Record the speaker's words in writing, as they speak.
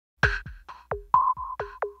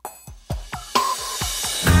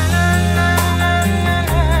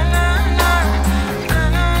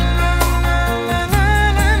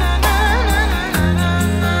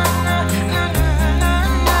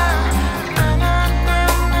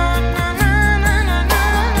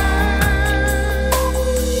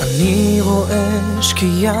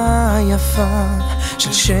שקיעה יפה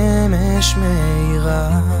של שמש מאירה,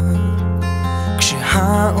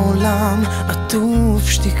 כשהעולם עטוף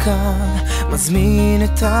שתיקה, מזמין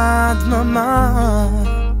את הדממה,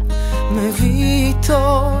 מביא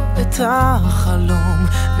איתו את החלום,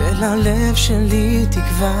 וללב שלי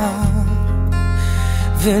תקווה,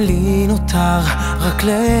 ולי נותר רק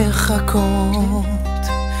לחכות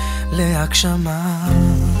להגשמה.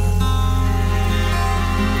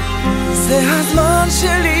 זה הזמן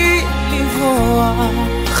שלי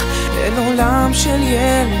לברוח אל עולם של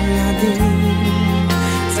ילדים,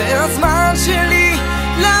 זה הזמן שלי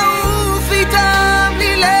לעוף איתם,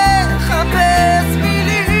 לי לחפש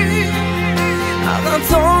מילים,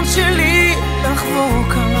 הרצון שלי לחבור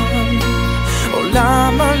כאן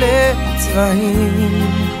עולם מלא צבעים,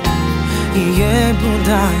 יהיה בו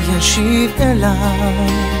די ישיב אליי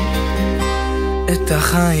את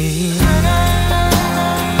החיים.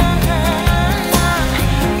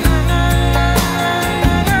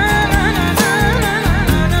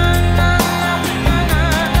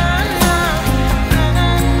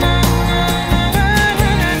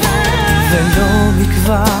 ולא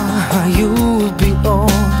מכבר היו בי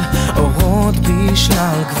עוד אורות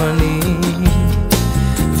בשלל גוונים,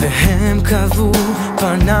 והם קבעו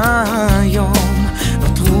פניי יום,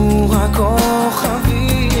 נותרו רק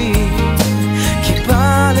כוכבים, כי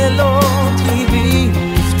בלילות ליבי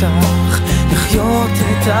נפתח לחיות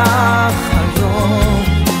את החלום,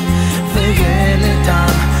 וילד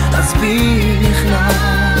אז בי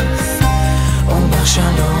נכנס אומר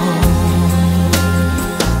שלום.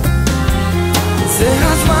 זה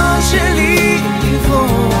הזמן שלי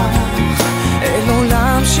לברוח אל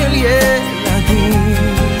עולם של ילדים,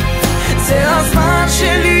 זה הזמן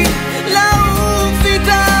שלי לעוף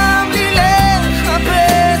איתם, לי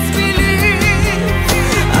לחפש מילים,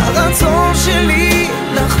 הרצון שלי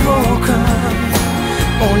לחבור כאן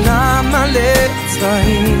עולם מלא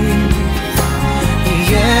צבעים,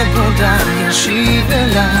 יהיה בו די ישיב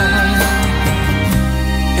אליי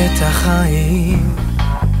את החיים.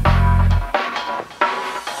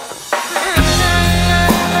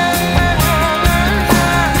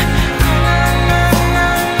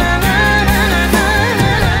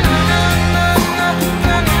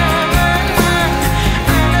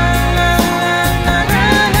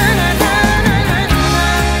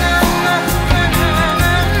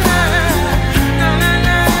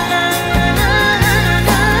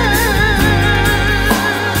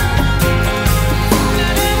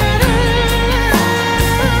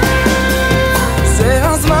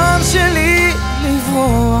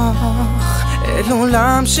 אל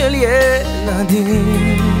עולם של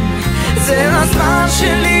ילדים, זה הזמן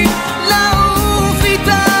שלי לעוף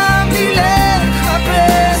איתם, לי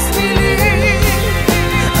לחפש מילים,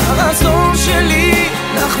 הרצון שלי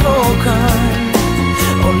לחבור כאן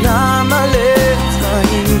עולם מלא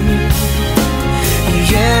צבעים,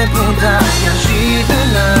 יהיה בו די ישיב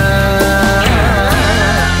אליי.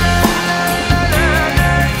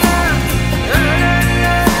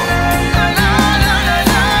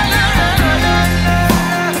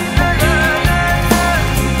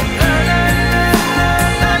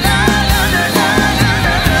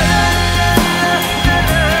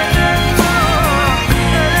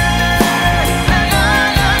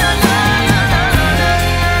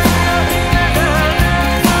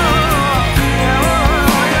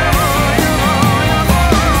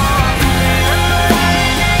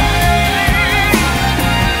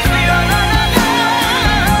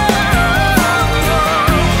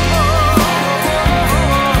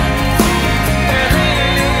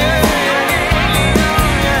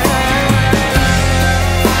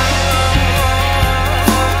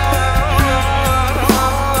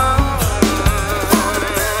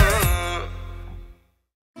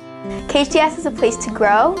 KHDS is a place to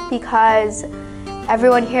grow because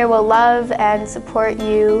everyone here will love and support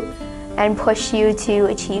you and push you to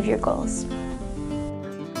achieve your goals.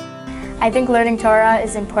 I think learning Torah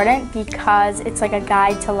is important because it's like a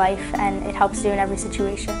guide to life and it helps you in every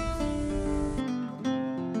situation.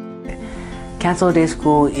 Council Day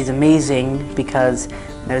School is amazing because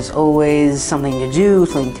there's always something to do,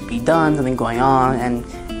 something to be done, something going on, and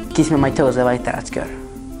it keeps me on my toes. I like that, it's good.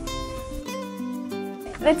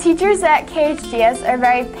 The teachers at KHDS are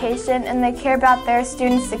very patient and they care about their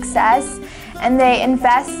students' success and they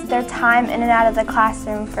invest their time in and out of the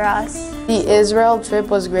classroom for us. The Israel trip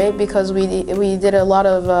was great because we did a lot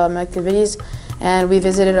of activities and we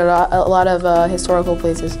visited a lot of historical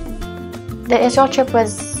places. The Israel trip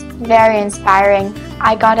was very inspiring.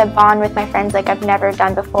 I got a bond with my friends like I've never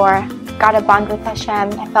done before. Got a bond with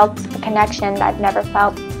Hashem. I felt a connection that I've never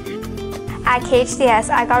felt. At KHDS,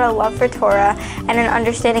 I got a love for Torah and an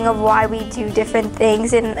understanding of why we do different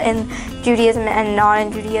things in Judaism and not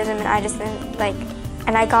in Judaism, and I just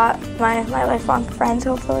and I got my lifelong friends,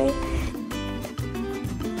 hopefully.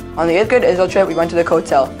 On the 8th grade Israel trip, we went to the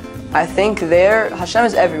Kotel. I think there, Hashem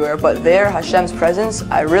is everywhere, but there, Hashem's presence,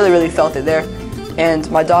 I really felt it there.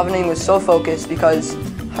 And my davening was so focused because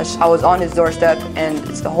I was on his doorstep, and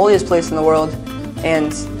it's the holiest place in the world,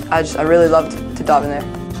 and I really loved to daven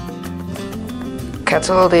there.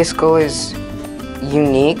 Katzel Day School is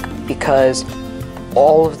unique because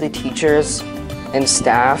all of the teachers and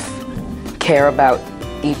staff care about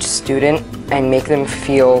each student and make them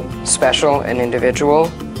feel special and individual.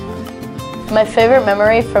 My favorite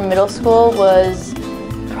memory from middle school was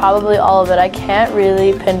probably all of it. I can't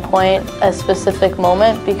really pinpoint a specific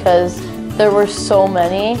moment because there were so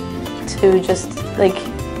many to just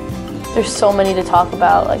there's so many to talk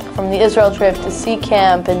about, like from the Israel trip to Sea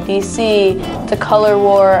Camp and DC to Color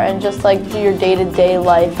War and just like your day-to-day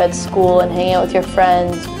life at school and hanging out with your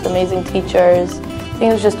friends, with amazing teachers. I think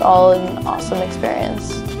it was just all an awesome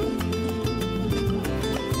experience.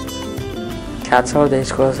 Katzel Day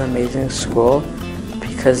School is an amazing school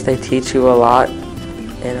because they teach you a lot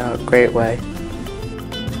in a great way.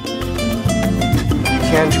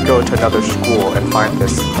 You can't go to another school and find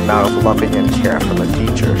this amount of loving and care from the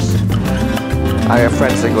teachers. I have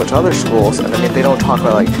friends that go to other schools, and they don't talk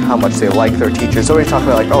about how much they like their teachers. They always talk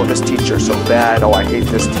about oh, this teacher's so bad, oh, I hate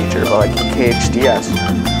this teacher. But in KHDS,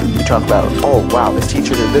 you talk about, oh wow, this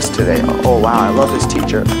teacher did this today. Oh wow, I love this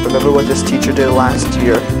teacher. Remember what this teacher did last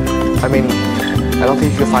year? I don't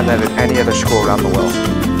think you can find that at any other school around the world.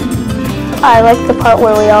 I like the part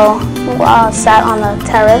where we all sat on the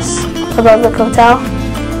terrace above the Kotel,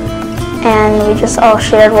 and we just all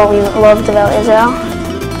shared what we loved about Israel.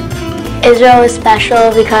 Israel is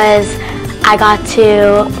special because I got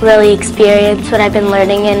to really experience what I've been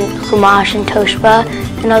learning in Chumash and Toshba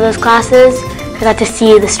and all those classes. I got to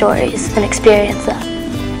see the stories and experience them.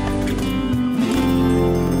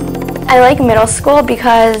 I like middle school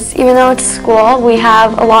because even though it's school, we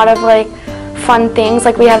have a lot of fun things.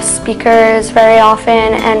 We have speakers very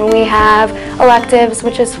often, and we have electives,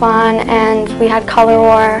 which is fun, and we had Color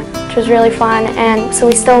War, which was really fun, and so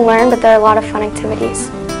we still learn, but there are a lot of fun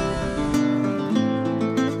activities.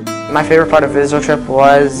 My favorite part of Israel trip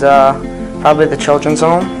was probably the children's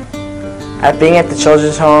home. Being at the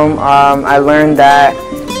children's home, I learned that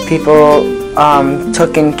people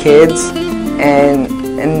took in kids and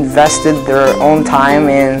invested their own time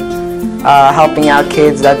in helping out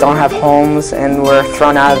kids that don't have homes and were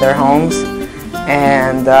thrown out of their homes,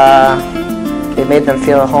 and it made them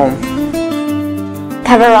feel at home.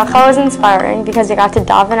 Havaraka was inspiring because we got to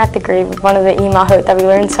daven at the grave of one of the imahot that we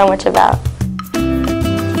learned so much about.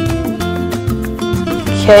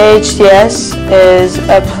 KHDS is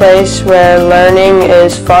a place where learning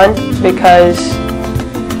is fun because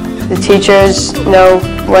the teachers know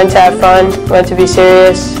when to have fun, when to be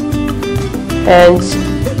serious, and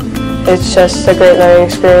it's just a great learning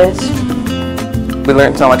experience. We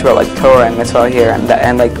learned so much about Torah and mitzvah here, and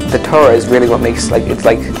the Torah is really what makes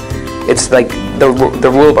it's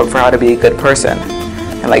the rule book for how to be a good person,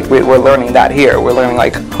 and we're learning that here. We're learning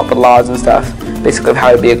couple laws and stuff, basically of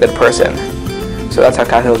how to be a good person. So that's how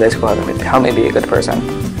Katzel Day School helped me be a good person.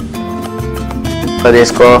 For this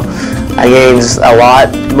school, I gained a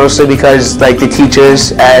lot, mostly because the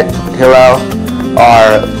teachers at Hillel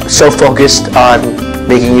are so focused on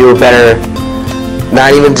making you a better,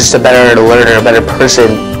 not even just a better learner, a better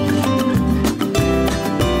person.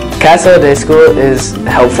 Katzel Day School is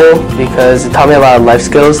helpful because it taught me a lot of life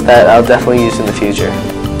skills that I'll definitely use in the future.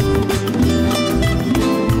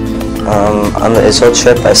 On the Israel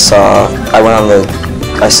trip, I saw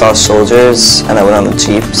soldiers, and I went on the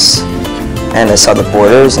jeeps, and I saw the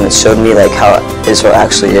borders, and it showed me how Israel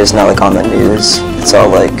actually is, not on the news. It's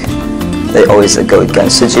all they always go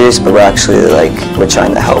against the Jews, but we're actually we're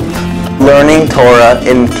trying to help. Learning Torah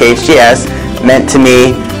in KHDS meant to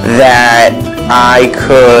me that I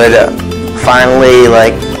could finally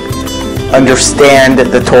understand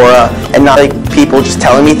the Torah, and not people just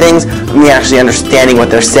telling me things, but me actually understanding what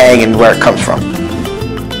they're saying and where it comes from.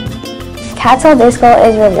 Katzel Day School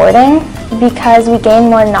is rewarding because we gain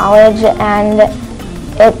more knowledge, and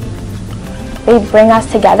they bring us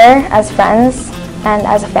together as friends and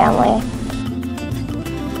as a family.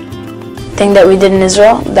 Thing that we did in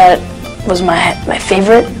Israel that was my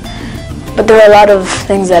favorite, but there were a lot of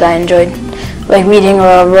things that I enjoyed, like meeting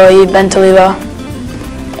Roy Ben Taliba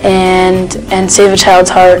and Save a Child's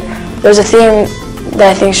Heart. There's a theme that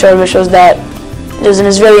I think showed, which was that there's an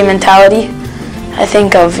Israeli mentality, I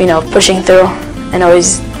think, of pushing through and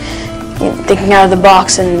always thinking out of the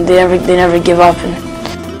box, and they never give up. And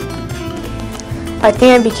I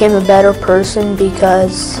think I became a better person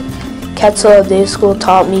because Quetzal Day School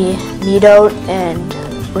taught me meet out and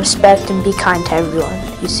respect and be kind to everyone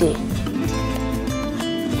you see.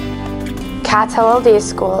 Quetzal Day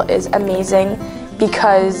School is amazing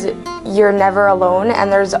because you're never alone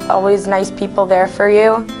and there's always nice people there for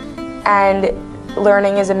you, and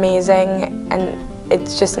learning is amazing, and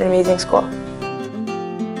it's just an amazing school.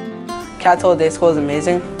 Quetzal Day School is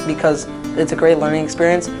amazing because it's a great learning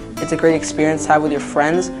experience. It's a great experience to have with your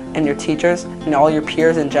friends and your teachers and all your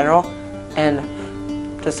peers in general, and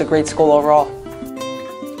just a great school overall.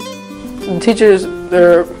 The teachers,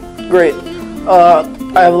 they're great. I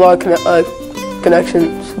have a lot of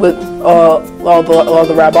connections with a lot of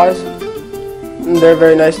the rabbis. They're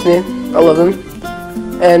very nice to me. I love them.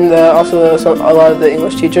 And also a lot of the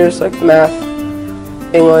English teachers, like math,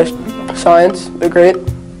 English, science, they're great.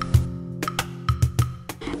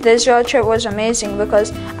 The Israel trip was amazing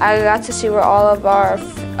because I got to see where all of our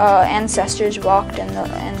ancestors walked in the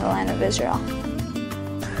land of Israel.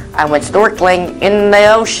 I went snorkeling in the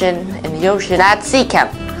ocean at Sea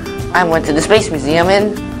Camp. I went to the Space Museum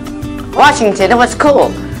in Washington. It was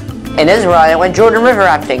cool. In Israel, I went Jordan River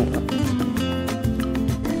rafting.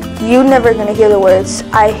 You're never going to hear the words,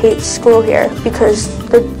 "I hate school" here, because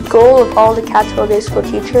the goal of all the Quetzal Day School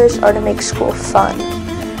teachers are to make school fun.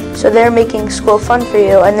 So they're making school fun for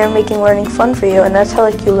you, and they're making learning fun for you, and that's how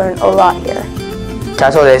you learn a lot here.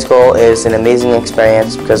 Quetzal Day School is an amazing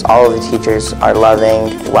experience because all of the teachers are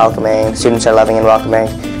loving, welcoming, students are loving and welcoming,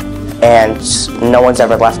 and no one's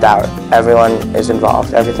ever left out. Everyone is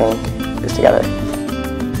involved, everything is together.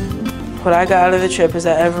 What I got out of the trip is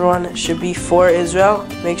that everyone should be for Israel.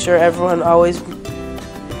 Make sure everyone always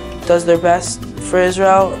does their best for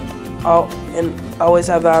Israel, and always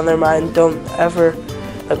have that on their mind. Don't ever,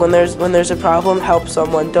 like when there's a problem, help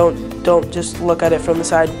someone. Don't just look at it from the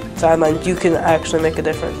sideline. You can actually make a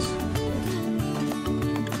difference.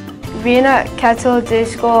 Being at Quetzal Day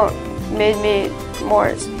School made me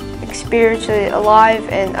more spiritually alive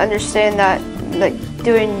and understand that like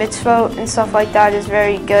doing mitzvot and stuff like that is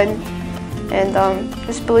very good. And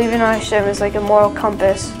just believing in Hashem is like a moral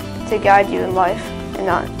compass to guide you in life and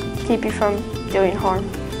not keep you from doing harm.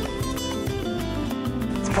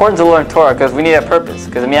 It's important to learn Torah because we need a purpose.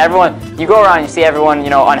 Because I mean, everyone, you go around, you see everyone,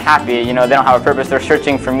 unhappy. They don't have a purpose. They're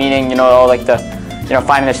searching for meaning. All like the,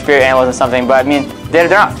 finding their spirit animals and something. But I mean, they're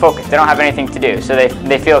not focused. They don't have anything to do. So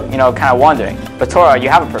they feel, kind of wandering. But Torah, you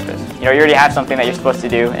have a purpose. You already have something that you're supposed to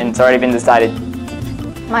do, and it's already been decided.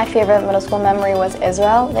 My favorite middle school memory was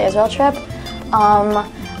Israel, the Israel trip.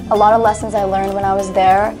 A lot of lessons I learned when I was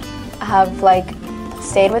there have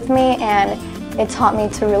stayed with me, and it taught me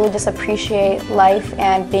to really just appreciate life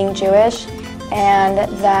and being Jewish, and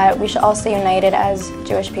that we should all stay united as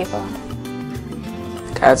Jewish people.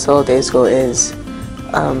 Quetzal Day School is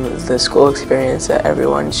the school experience that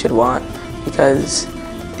everyone should want because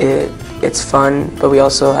it's fun, but we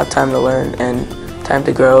also have time to learn and time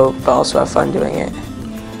to grow, but also have fun doing it.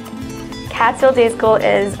 Quetzal Day School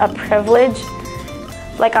is a privilege.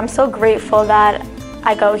 I'm so grateful that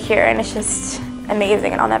I go here, and it's just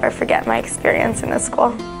amazing, and I'll never forget my experience in this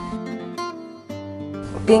school.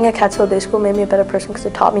 Being at Quetzal Day School made me a better person because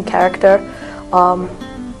it taught me character,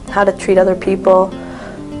 how to treat other people,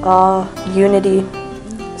 unity,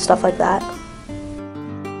 stuff like that.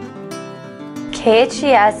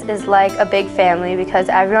 KHDS is like a big family because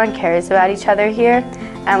everyone cares about each other here,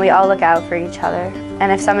 and we all look out for each other.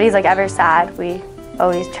 And if somebody's ever sad, we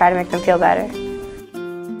always try to make them feel better.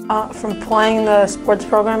 From playing the sports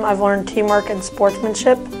program, I've learned teamwork and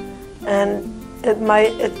sportsmanship, and it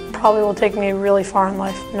probably will take me really far in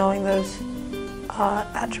life knowing those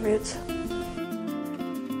attributes.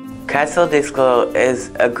 Quetzal Day School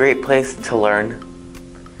is a great place to learn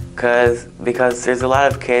because there's a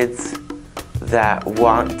lot of kids that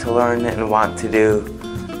want to learn and want to do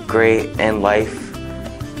great in life,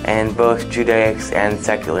 and both Judaics and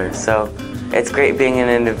secular. So it's great being in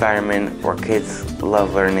an environment where kids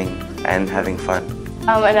love learning and having fun.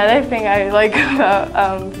 Another thing I like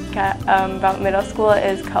about middle school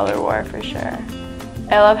is color war for sure.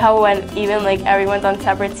 I love how when even everyone's on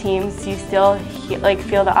separate teams, you still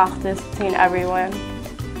feel the achdus between everyone.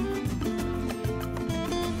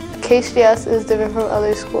 KHDS is different from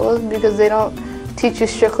other schools because they don't teach you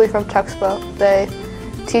strictly from textbook. They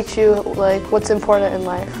teach you what's important in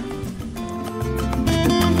life.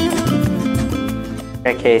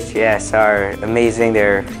 At KHDS are amazing,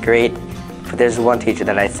 they're great, but there's one teacher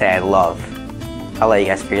that I'd say I love. I'll let you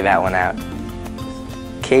guys figure that one out.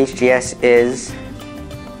 KHDS is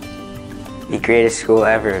the greatest school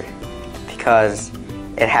ever because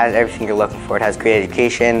it has everything you're looking for. It has great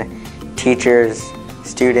education, teachers,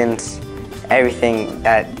 students, everything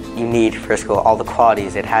that you need for school, all the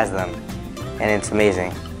qualities, it has them, and it's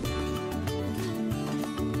amazing.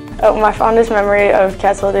 Oh, my fondest memory of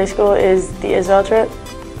Cats Holiday School is the Israel trip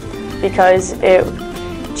because it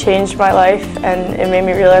changed my life and it made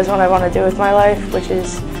me realize what I want to do with my life, which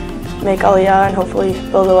is make Aliyah and hopefully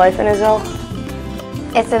build a life in Israel.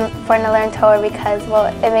 It's important to learn Torah because, well,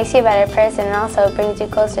 it makes you a better person and also it brings you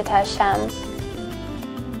closer to Hashem.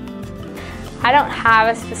 I don't have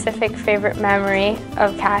a specific favorite memory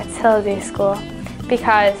of Cats Holiday School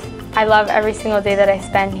because I love every single day that I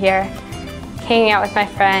spend here, hanging out with my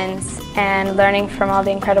friends and learning from all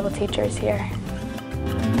the incredible teachers here.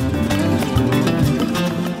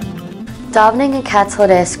 Davening at Cats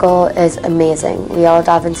Holiday School is amazing. We all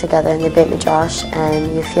daven together in the Beit Midrash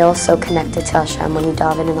and you feel so connected to Hashem when you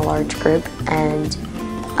daven in a large group, and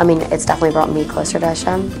I mean, it's definitely brought me closer to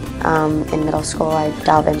Hashem. In middle school I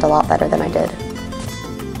davened a lot better than I did.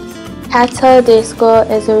 Cats Holiday School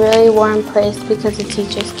is a really warm place because the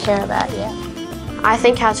teachers care about you. I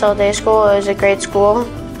think Cats Holiday School is a great school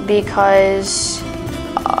because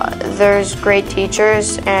there's great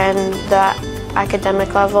teachers and the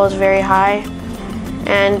academic level is very high,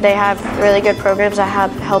 and they have really good programs that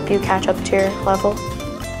help you catch up to your level.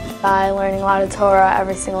 By learning a lot of Torah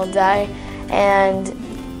every single day and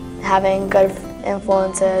having good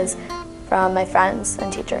influences from my friends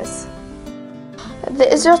and teachers. The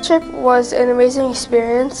Israel trip was an amazing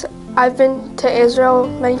experience. I've been to Israel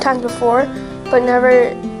many times before, but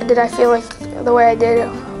never did I feel like the way I did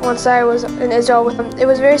once I was in Israel with them. It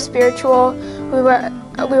was very spiritual.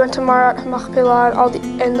 We went to Marat Machpelah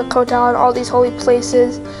and the Kotel and all these holy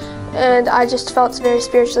places, and I just felt very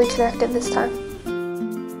spiritually connected this time.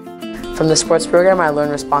 From the sports program, I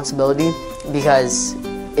learned responsibility because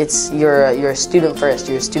you're a student first.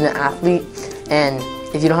 You're a student athlete, and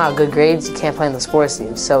if you don't have good grades, you can't play in the sports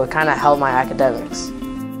team. So it kind of helped my academics.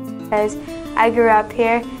 Because I grew up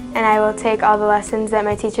here, and I will take all the lessons that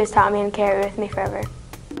my teachers taught me and carry it with me forever.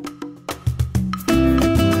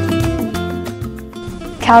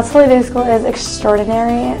 Cats Holiday School is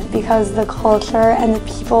extraordinary because the culture and the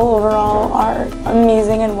people overall are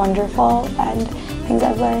amazing and wonderful, and things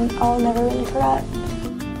I've learned I'll never really forget.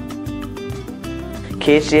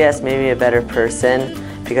 KHDS made me a better person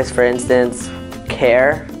because, for instance,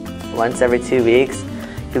 care once every 2 weeks.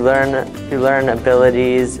 You learn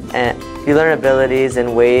abilities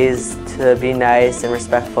and ways to be nice and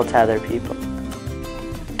respectful to other people.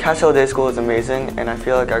 Cats Holiday School is amazing, and I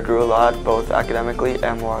feel like I grew a lot, both academically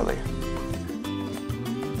and morally.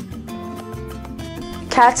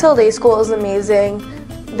 Cats Holiday School is amazing.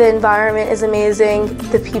 The environment is amazing.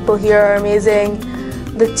 The people here are amazing.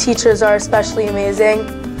 The teachers are especially amazing.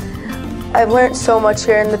 I've learned so much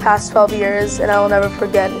here in the past 12 years, and I will never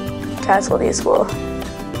forget Cats Holiday School.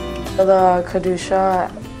 The Kedusha,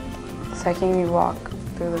 taking me walk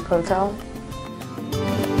through the Kotel.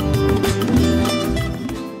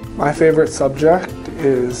 My favorite subject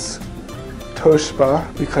is Toshba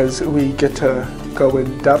because we get to go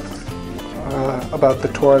in depth about the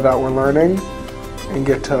Torah that we're learning and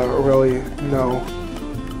get to really know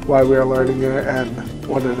why we are learning it and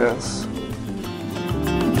what it is.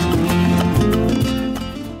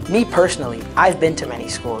 Me personally, I've been to many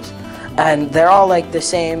schools and they're all like the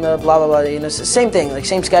same, blah, blah, blah, you know, it's the same thing, like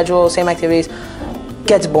same schedule, same activities,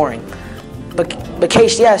 gets boring. But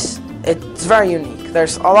KHDS, it's very unique.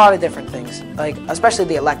 There's a lot of different things, like especially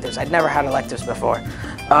the electives. I'd never had electives before.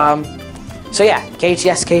 So yeah,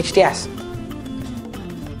 KHDS.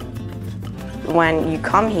 When you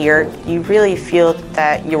come here, you really feel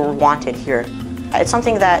that you're wanted here. It's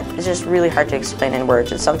something that is just really hard to explain in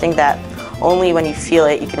words. It's something that only when you feel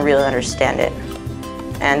it, you can really understand it.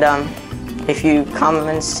 And if you come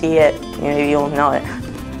and see it, you'll know it.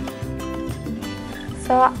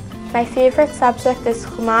 So my favorite subject is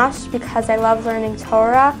Chumash because I love learning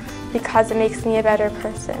Torah because it makes me a better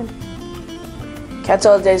person. Cats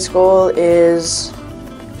Holiday School is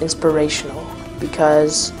inspirational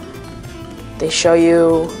because they show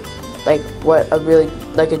you like what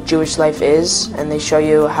a Jewish life is, and they show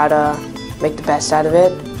you how to make the best out of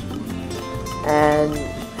it and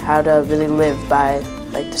how to really live by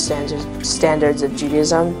like the standards of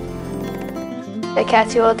Judaism. At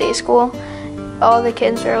Cats Holiday School, all the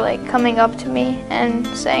kids were like coming up to me and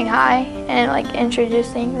saying hi and like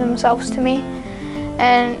introducing themselves to me,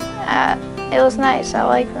 and it was nice. I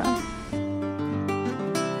like them.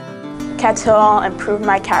 Cats Hill improved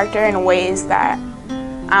my character in ways that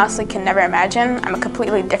I honestly can never imagine. I'm a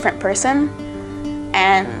completely different person,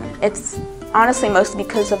 and it's honestly mostly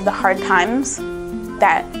because of the hard times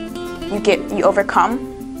that you overcome,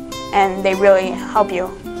 and they really help you.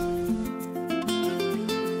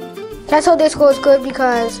 Cats Hill Day School is good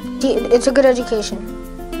because it's a good education.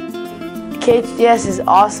 KHDS is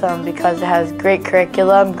awesome because it has great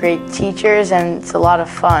curriculum, great teachers, and it's a lot of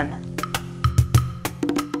fun.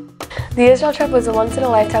 The Israel trip was a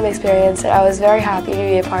once-in-a-lifetime experience that I was very happy to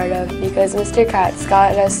be a part of because Mr. Katz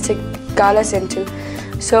got us into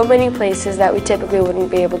so many places that we typically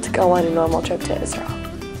wouldn't be able to go on a normal trip to Israel.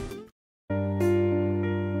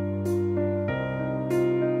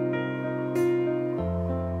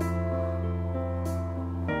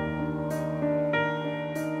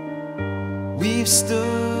 We've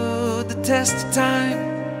stood the test of time,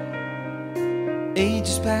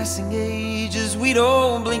 ages passing ages, we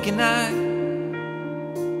don't blink an eye.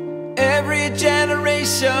 Every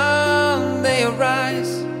generation they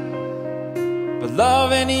arise, but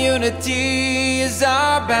love and unity is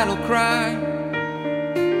our battle cry.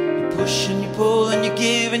 You push and you pull and you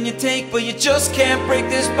give and you take, but you just can't break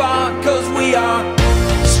this bond, 'cause we are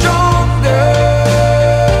stronger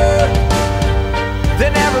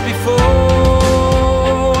than ever before,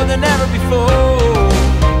 than ever before.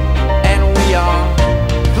 And we are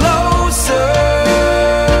closer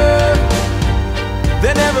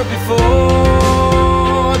than ever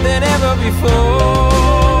before, than ever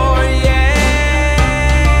before, yeah.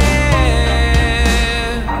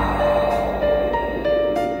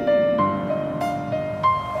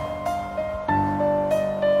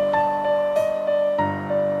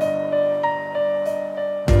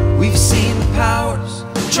 We've seen the powers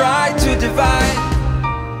try to divide,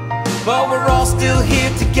 but we're all still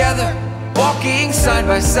here together, walking side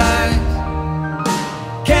by side.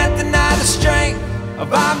 Can't deny the strength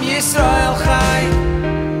of Am Yisrael Chai.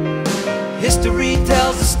 History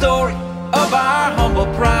tells the story of our humble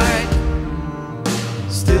pride.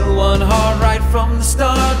 Still one heart right from the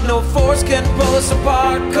start, no force can pull us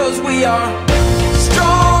apart, 'cause we are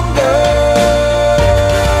stronger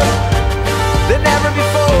than ever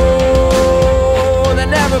before,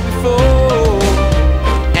 than ever before.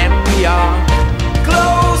 And we are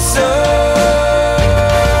closer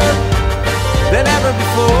than ever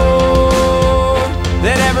before,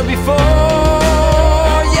 than ever before.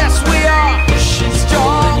 Yes, we are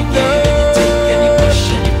stronger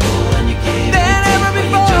than ever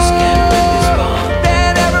before,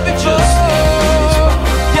 than ever before.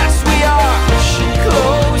 Yes, we are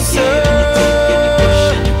closer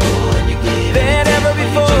than ever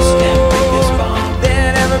before,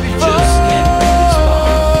 than ever before.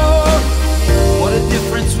 What a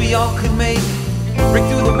difference we all could make. Break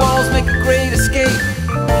through the walls, make a great escape.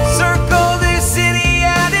 Circle this city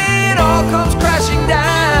and it all comes crashing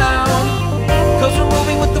down, 'cause we're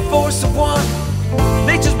moving with the force of one.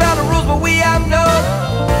 Nature's bound to rules, but we have no.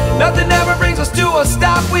 Nothing ever brings us to a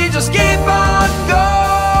stop, we just keep on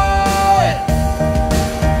going.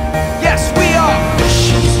 Yes, we are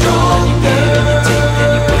stronger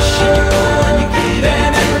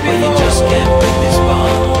than ever before. You just can't break this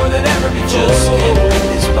bond, than ever before. Just can't break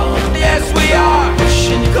this bond. Yes, we are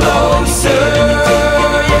closer,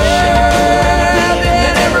 yeah,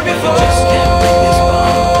 than ever before. You just can't break this bond.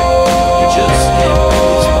 You just can't break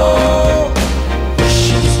this bond.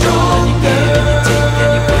 Pushing stronger, you take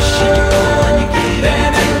and you push and you pull and you give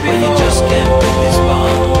than ever before. You just can't break this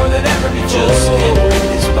bond, more than ever before. Just can't break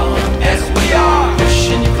this bond. As we are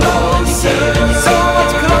pushing you closer, so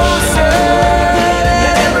much closer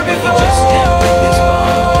than ever before. You just can't break this bond.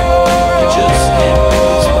 You just can't break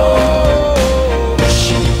this bond.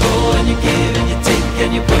 Pushing you pull and you give and you take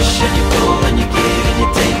and you push and you pull and you give and you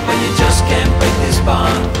take, but you just can't break this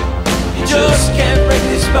bond. You just can't break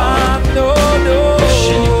this bond. No, no.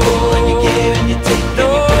 Pushing you pull and you give and you take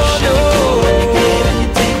and you push and you pull and you give and you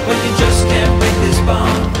take, but you just can't break this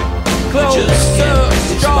bond. Closer,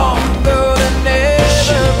 stronger than ever.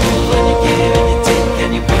 Pushing you pull and you give and you take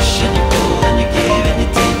and you push and you pull and you give and you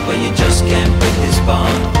take, but you just can't break this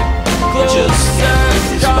bond. Closer,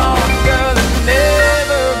 stronger than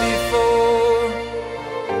ever before.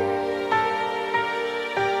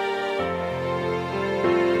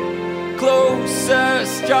 Closer,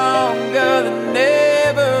 stronger than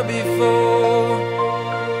ever before.